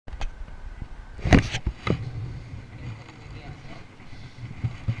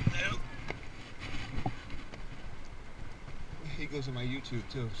goes on my YouTube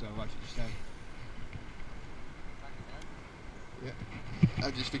too, so watch what you say. Yeah.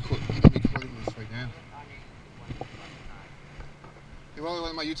 I'm just recording this right now. You only went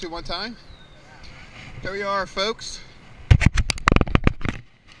on my YouTube one time? Here we are, folks.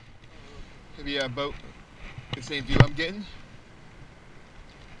 Maybe a boat, the same view I'm getting.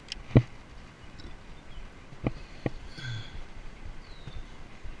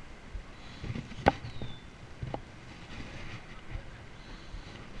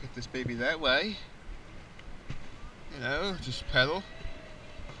 Get this baby that way. You know, just pedal.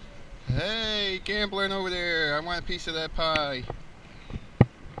 Hey, gambling over there, I want a piece of that pie.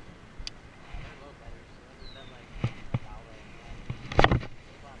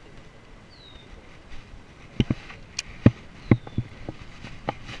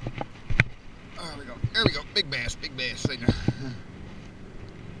 Oh, there we go, big bass, I know.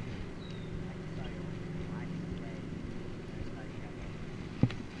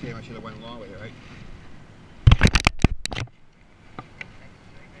 Damn, I should have went along with it, right?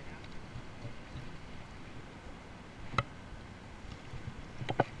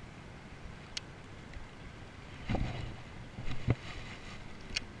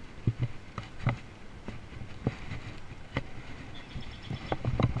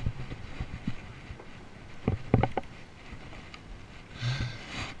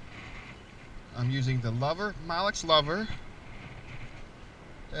 I'm using the Lover, Molex Lover,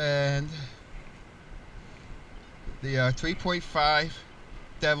 and the 3.5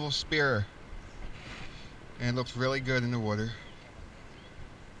 Devil Spear, and it looks really good in the water.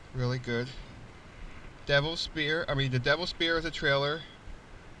 Really good. Devil Spear. The Devil Spear is a trailer,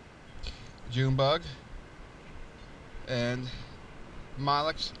 June bug, and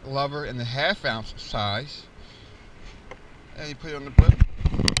Molex Lover in the 1/2 ounce size, and you put it on the boat.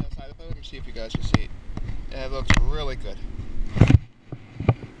 Let me see if you guys can see it. It looks really good.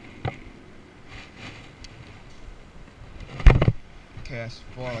 Cast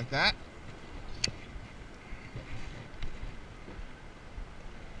far like that.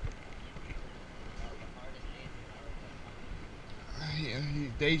 He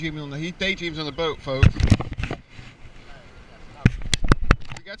daydreams on the boat, folks.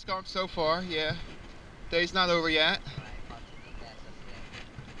 We got skunked so far, yeah. Day's not over yet.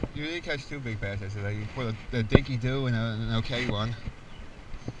 You did catch 2 big bass yesterday. You put a dinky do and an okay one.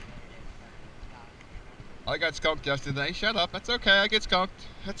 I got skunked yesterday. Shut up. That's okay. I get skunked.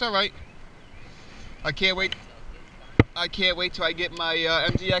 That's all right. I can't wait. I can't wait till I get my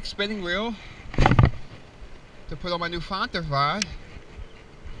MDX spinning reel to put on my new Fonter rod.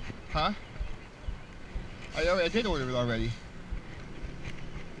 Huh? I did order it already.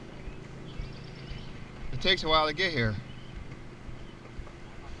 It takes a while to get here.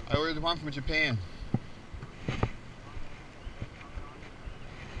 I ordered one from Japan.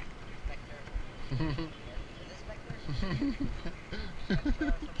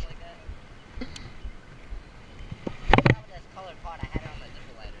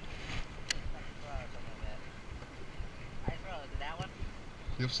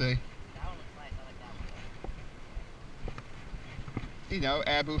 You'll see. You know,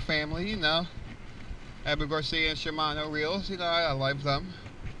 Abu family, you know. Abu Garcia and Shimano reels, you know, I like them.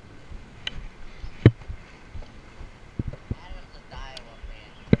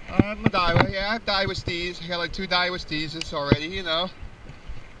 I'm a Daiwa, yeah, I have Daiwa Steez. I got like 2 Daiwa Steezes already, you know.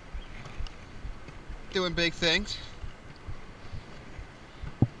 Doing big things.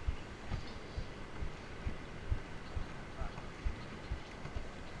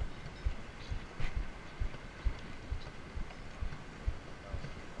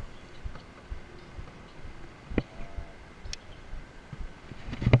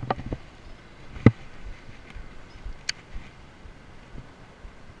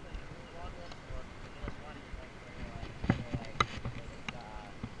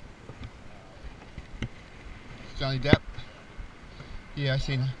 Johnny Depp. Yeah, I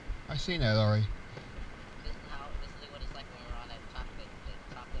seen that already. This is what it's like when we're on that chocolate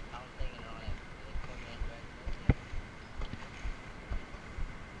fountain thing and on that.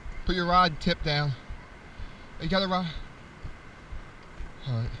 Put your rod tip down. You got a rod?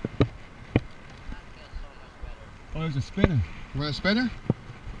 Alright. Oh, there's a spinner. You want a spinner?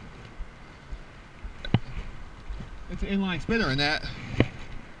 It's an inline spinner in that.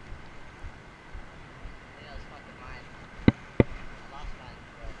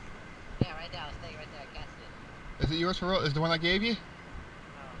 Is it yours for real? Is it the one I gave you? No.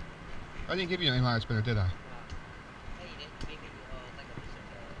 I didn't give you an inline spinner, did I? No. Hey, you didn't. Maybe it's like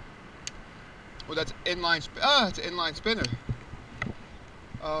a Well, that's inline. Oh, it's an inline spinner.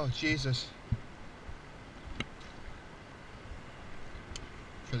 Oh, Jesus.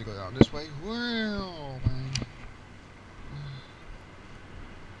 Try to go down this way. Well, man.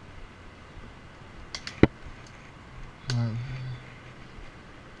 Alright.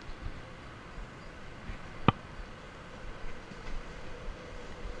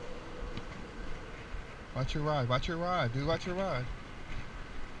 Watch your ride. Watch your ride. Dude, watch your ride.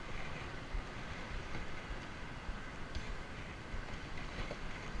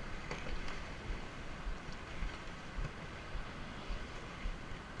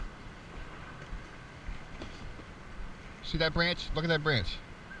 See that branch? Look at that branch.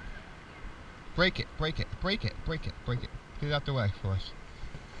 Break it, break it, break it, break it, break it. Get it out the way for us.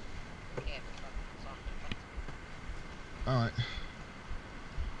 Alright.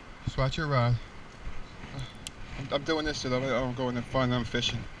 Just watch your rod. I'm doing this so that I don't go in the fun I'm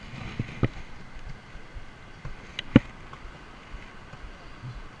fishing.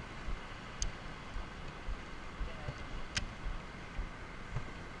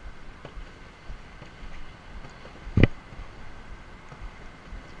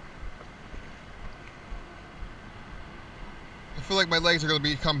 I feel like my legs are going to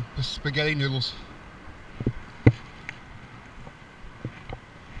become spaghetti noodles.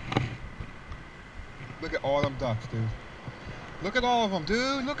 Look at all them ducks, dude. Look at all of them,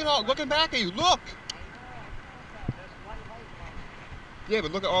 dude. Looking back at you. Look. Yeah,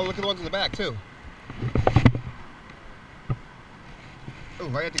 but look at the ones in the back too. Oh,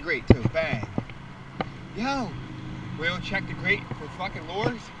 right at the grate too. Bang. Yo, we don't check the grate for fucking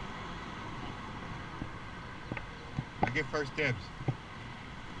lures. I get first dibs.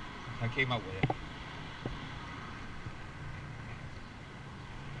 I came up with it.